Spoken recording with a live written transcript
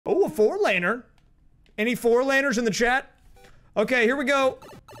4-laner. Any 4-laners in the chat? Okay, here we go.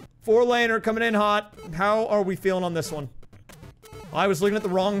 4-laner coming in hot. How are we feeling on this one? I was looking at the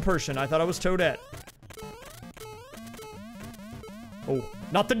wrong person. I thought I was Toadette. Oh,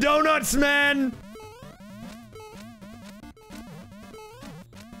 not the donuts, man!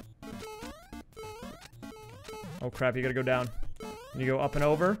 Oh crap, you gotta go down. You go up and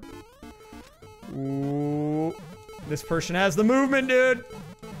over. Ooh. This person has the movement, dude!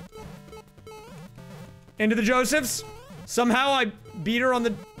 Into the Josephs. Somehow I beat her on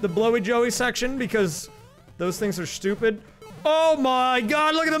the Blowy Joey section because those things are stupid. Oh my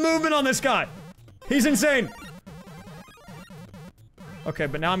god, look at the movement on this guy! He's insane! Okay,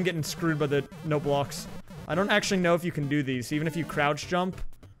 but now I'm getting screwed by the no blocks. I don't actually know if you can do these, even if you crouch jump.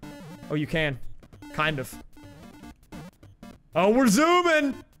 Oh, you can. Kind of. Oh, we're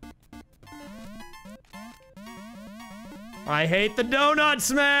zooming! I hate the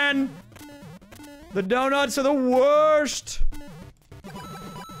donuts, man! The donuts are the worst!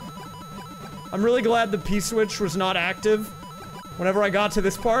 I'm really glad the P-switch was not active whenever I got to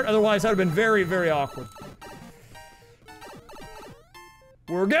this part, otherwise that would have been very, very awkward.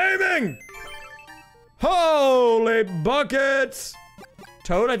 We're gaming! Holy buckets!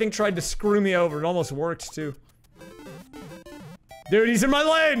 Toad, I think, tried to screw me over. It almost worked, too. Dude, he's in my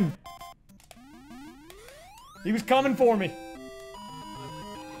lane! He was coming for me.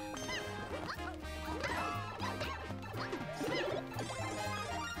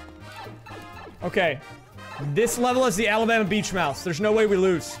 Okay. This level is the Alabama Beach Mouse. There's no way we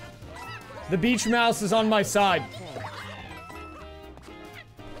lose. The Beach Mouse is on my side.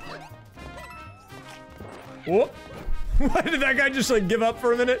 Whoop. Why did that guy just, like, give up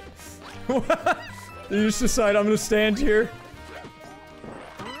for a minute? You just decide I'm gonna stand here.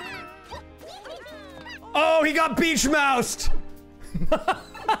 Oh, he got beach moused! The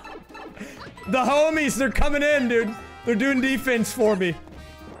homies, they're coming in, dude. They're doing defense for me.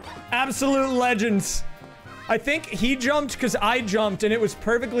 Absolute legends. I think he jumped because I jumped, and it was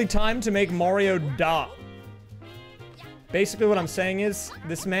perfectly timed to make Mario die. Basically, what I'm saying is,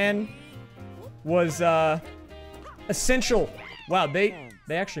 this man was, essential. Wow, they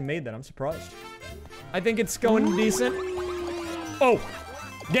actually made that. I'm surprised. I think it's going decent. Oh!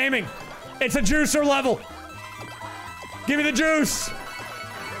 Gaming! It's a juicer level! Give me the juice!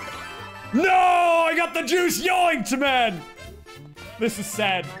 No! I got the juice yoinked, man! This is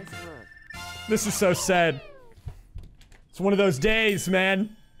sad. This is so sad. It's one of those days,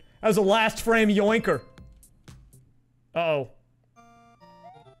 man. That was a last frame yoinker. Uh-oh.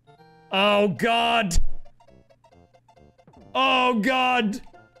 Oh, God! Oh, God!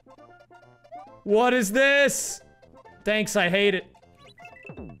 What is this? Thanks, I hate it.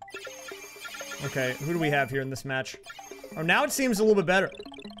 Okay, who do we have here in this match? Oh, now it seems a little bit better.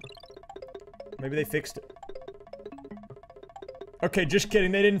 Maybe they fixed it. Okay, just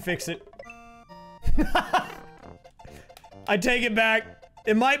kidding, they didn't fix it. I take it back.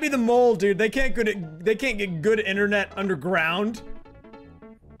 It might be the mole, dude. They can't get good internet underground.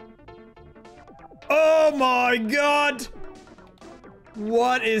 Oh my god!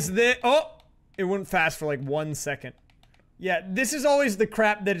 What is this? Oh! It went fast for like 1 second. Yeah, this is always the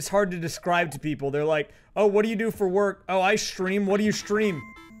crap that is hard to describe to people. They're like, oh, what do you do for work? Oh, I stream. What do you stream?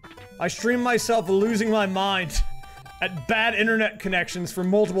 I stream myself losing my mind at bad internet connections for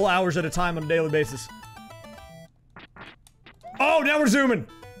multiple hours at a time on a daily basis. Oh, now we're zooming.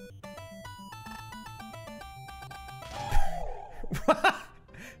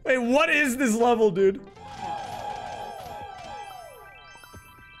 Wait, what is this level, dude?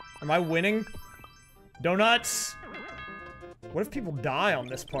 Am I winning? Donuts? What if people die on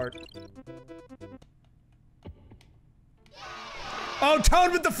this part? Oh,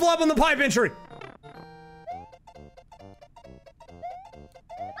 Toad with the flub on the pipe entry!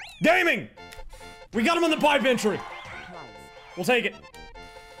 Gaming! We got him on the pipe entry! We'll take it.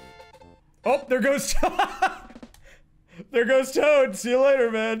 Oh, there goes there goes Toad. See you later,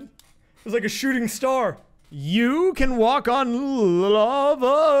 man. It was like a shooting star. You can walk on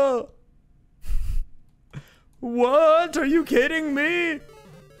lava. What? Are you kidding me?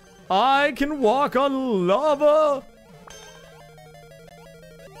 I can walk on lava.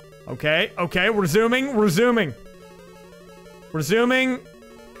 Okay, okay, we're zooming, we're zooming. We're zooming.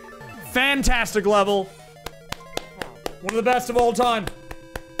 Fantastic level. One of the best of all time.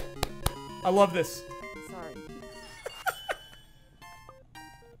 I love this. Sorry.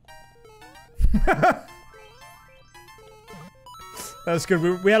 That's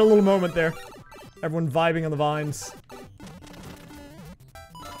good. We had a little moment there. Everyone vibing on the vines.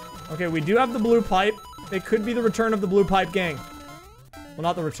 Okay, we do have the blue pipe. It could be the return of the blue pipe gang. Well,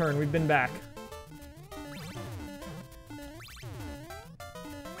 not the return. We've been back.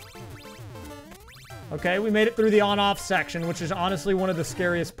 Okay, we made it through the on-off section, which is honestly one of the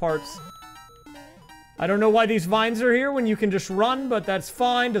scariest parts. I don't know why these vines are here when you can just run, but that's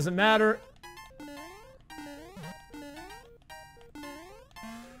fine. Doesn't matter.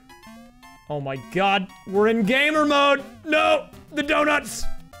 Oh my god. We're in gamer mode. No! The donuts!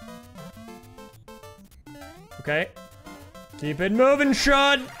 Okay. Keep it moving,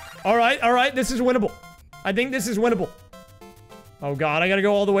 Shud. Alright, alright. This is winnable. I think this is winnable. Oh god, I gotta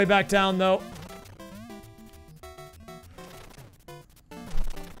go all the way back down, though.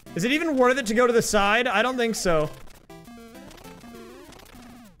 Is it even worth it to go to the side? I don't think so.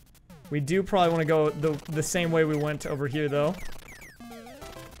 We do probably want to go the same way we went over here, though.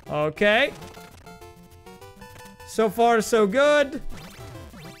 Okay. So far, so good.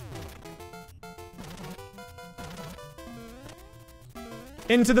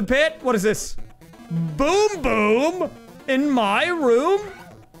 Into the pit? What is this? Boom, boom! In my room?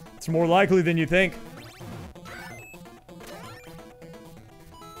 It's more likely than you think.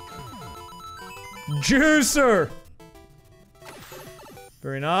 Juicer!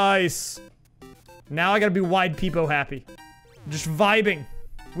 Very nice. Now I gotta be wide peepo happy. Just vibing.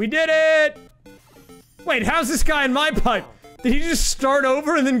 We did it! Wait, how's this guy in my pipe? Did he just start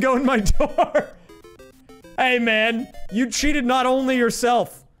over and then go in my door? Hey man, you cheated not only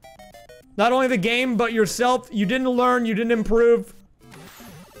yourself. Not only the game, but yourself. You didn't learn, you didn't improve.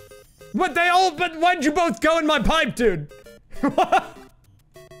 But why'd you both go in my pipe, dude?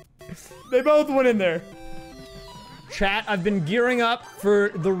 They both went in there. Chat, I've been gearing up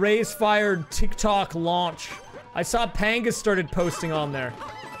for the raysfire TikTok launch. I saw Pangas started posting on there.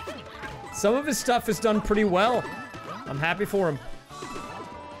 Some of his stuff is done pretty well. I'm happy for him.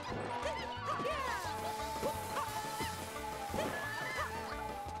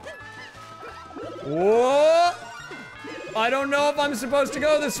 Whoa! I don't know if I'm supposed to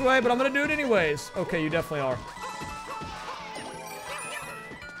go this way, but I'm gonna do it anyways. Okay, you definitely are.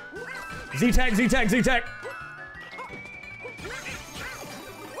 Z-tag, Z-tag, Z-tag.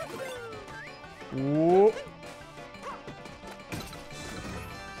 Whoa.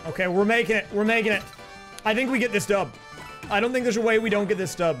 Okay, we're making it. We're making it. I think we get this dub. I don't think there's a way we don't get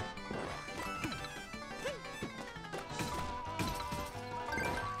this dub.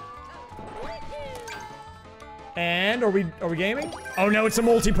 And are we gaming? Oh no, it's a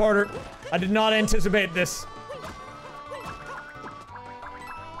multi-parter. I did not anticipate this.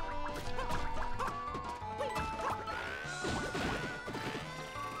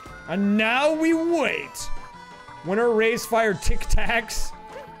 And now we wait. When our raysfire tic-tacs,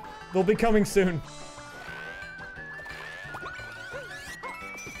 they'll be coming soon.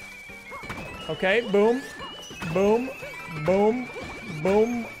 Okay, boom. Boom. Boom.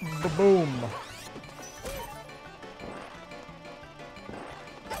 Boom. Boom.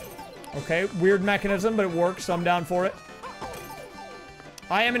 Okay, weird mechanism, but it works, so I'm down for it.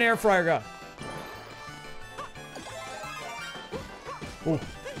 I am an air fryer guy. Ooh.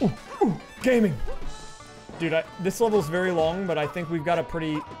 Ooh, ooh, gaming. Dude, this level's very long, but I think we've got a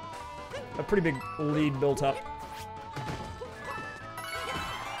pretty big lead built up.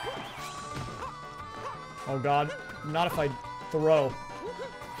 Oh god, not if I throw.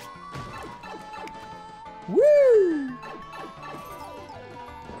 Woo!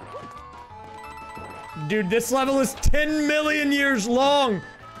 Dude, this level is 10 million years long.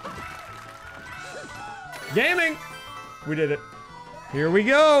 Gaming. We did it. Here we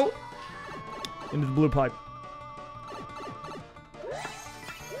go! Into the blue pipe.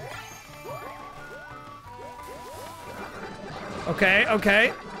 Okay,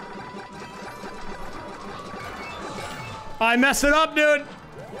 okay. I messed it up, dude!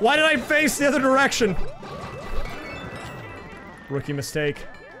 Why did I face the other direction? Rookie mistake.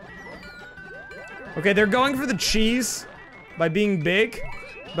 Okay, they're going for the cheese by being big,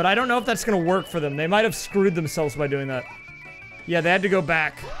 but I don't know if that's gonna work for them. They might have screwed themselves by doing that. Yeah, they had to go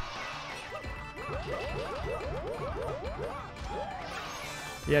back.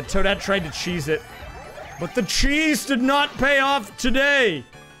 Yeah, Toadette tried to cheese it. But the cheese did not pay off today!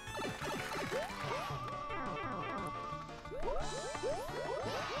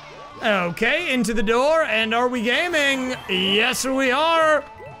 Okay, into the door, and are we gaming? Yes, we are!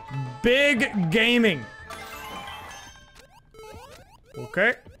 Big gaming.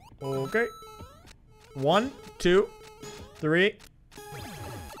 Okay, okay. 1, 2, 3.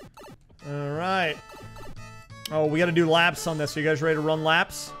 Alright. Oh, we gotta do laps on this. Are you guys ready to run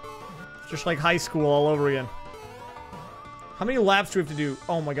laps? Just like high school all over again. How many laps do we have to do?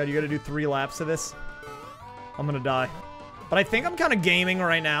 Oh my god, you gotta do 3 laps of this? I'm gonna die. But I think I'm kind of gaming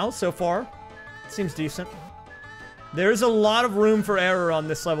right now, so far. Seems decent. There's a lot of room for error on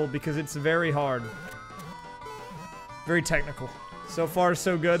this level because it's very hard. Very technical. So far,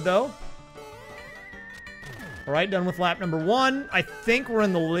 so good, though. Alright, done with lap number 1. I think we're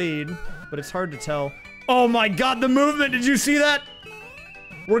in the lead, but it's hard to tell. Oh my god, the movement! Did you see that?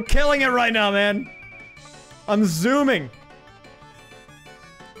 We're killing it right now, man. I'm zooming.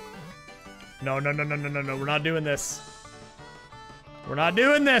 No, no, no, no, no, no, no. We're not doing this. We're not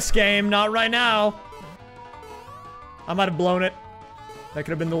doing this, game. Not right now. I might have blown it. That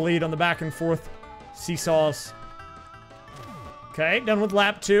could have been the lead on the back and forth seesaws. Okay, done with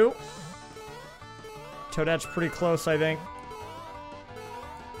lap 2. Toadette's pretty close, I think.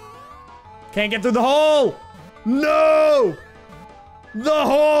 Can't get through the hole! No! The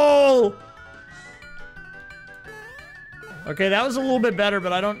hole! Okay, that was a little bit better,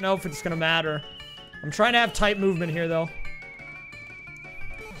 but I don't know if it's gonna matter. I'm trying to have tight movement here, though.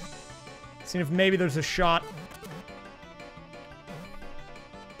 Seeing if maybe there's a shot.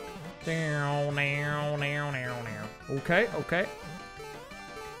 Okay, okay.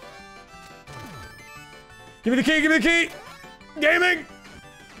 Give me the key, give me the key! Gaming!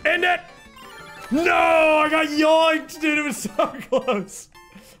 End it! No! I got yoinked, dude, it was so close.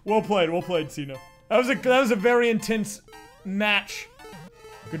 Well played, Cena. That was a very intense match.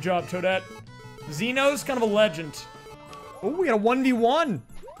 Good job, Toadette. Xeno's kind of a legend. Oh, we got a 1v1.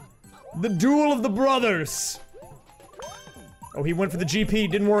 The duel of the brothers. Oh, he went for the GP,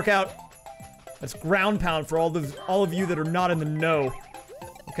 didn't work out. That's ground pound for all of you that are not in the know.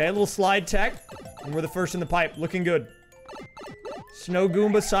 Okay, a little slide tech. And we're the first in the pipe. Looking good. Snow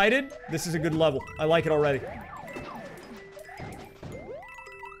Goomba sighted. This is a good level. I like it already.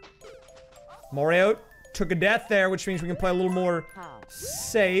 Mario took a death there, which means we can play a little more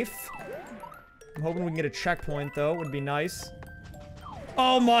safe. I'm hoping we can get a checkpoint, though. Would be nice.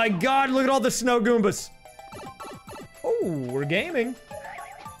 Oh my god, look at all the Snow Goombas. Oh, we're gaming.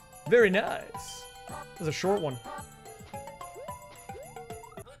 Very nice. That was a short one.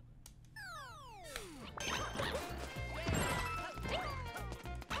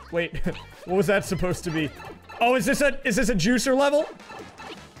 Wait, what was that supposed to be? Oh, is this a juicer level?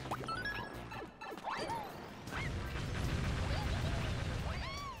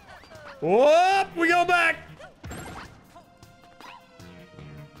 Whoop! We go back!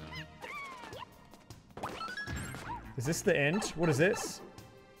 Is this the end? What is this?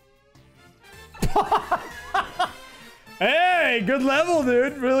 Hey, good level,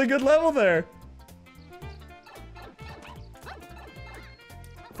 dude. Really good level there.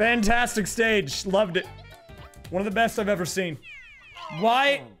 Fantastic stage. Loved it. One of the best I've ever seen.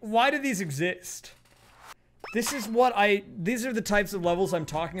 Why do these exist? These are the types of levels I'm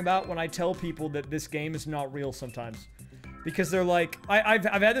talking about when I tell people that this game is not real sometimes. Because they're like, I've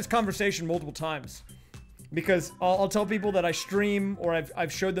had this conversation multiple times. Because I'll tell people that I stream, or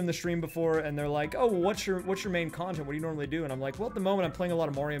I've showed them the stream before, and they're like, oh, well, what's your main content? What do you normally do? And I'm like, well, at the moment I'm playing a lot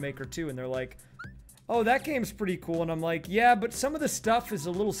of Mario Maker 2, and they're like, oh, that game's pretty cool. And I'm like, yeah, but some of the stuff is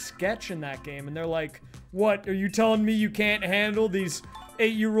a little sketch in that game. And they're like, what, are you telling me you can't handle these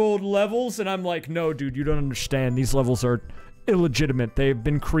 8-year-old levels? And I'm like, no, dude, you don't understand. These levels are illegitimate. They've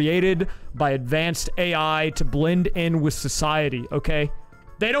been created by advanced AI to blend in with society, okay?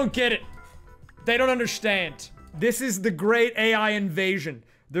 They don't get it. They don't understand. This is the great AI invasion.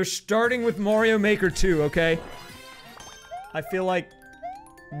 They're starting with Mario Maker 2, okay? I feel like...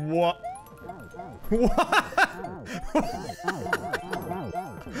 What?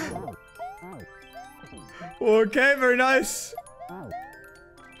 Okay, very nice.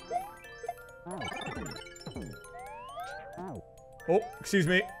 Oh, excuse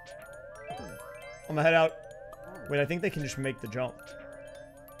me. I'm gonna head out. Wait, I think they can just make the jump.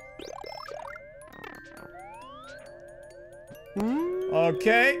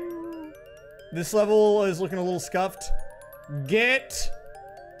 Okay. This level is looking a little scuffed. Get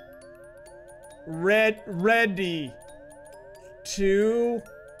ready to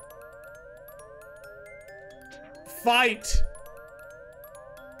fight.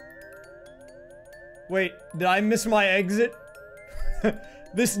 Wait, did I miss my exit?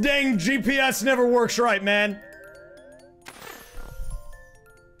 This dang GPS never works right, man.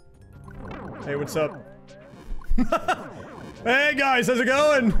 Hey, what's up? Hey guys, how's it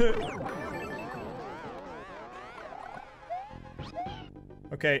going?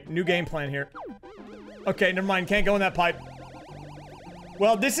 Okay, new game plan here. Okay, never mind, can't go in that pipe.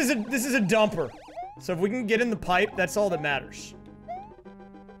 Well, this is a dumper. So if we can get in the pipe, that's all that matters.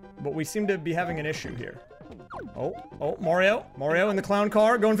 But we seem to be having an issue here. Oh, Mario in the clown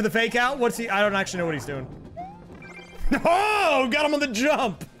car, going for the fake out. What's he? I don't actually know what he's doing. Oh, got him on the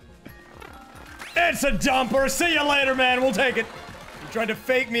jump. It's a dumper. See you later, man. We'll take it. He tried to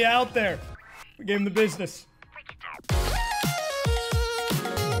fake me out there. We gave him the business.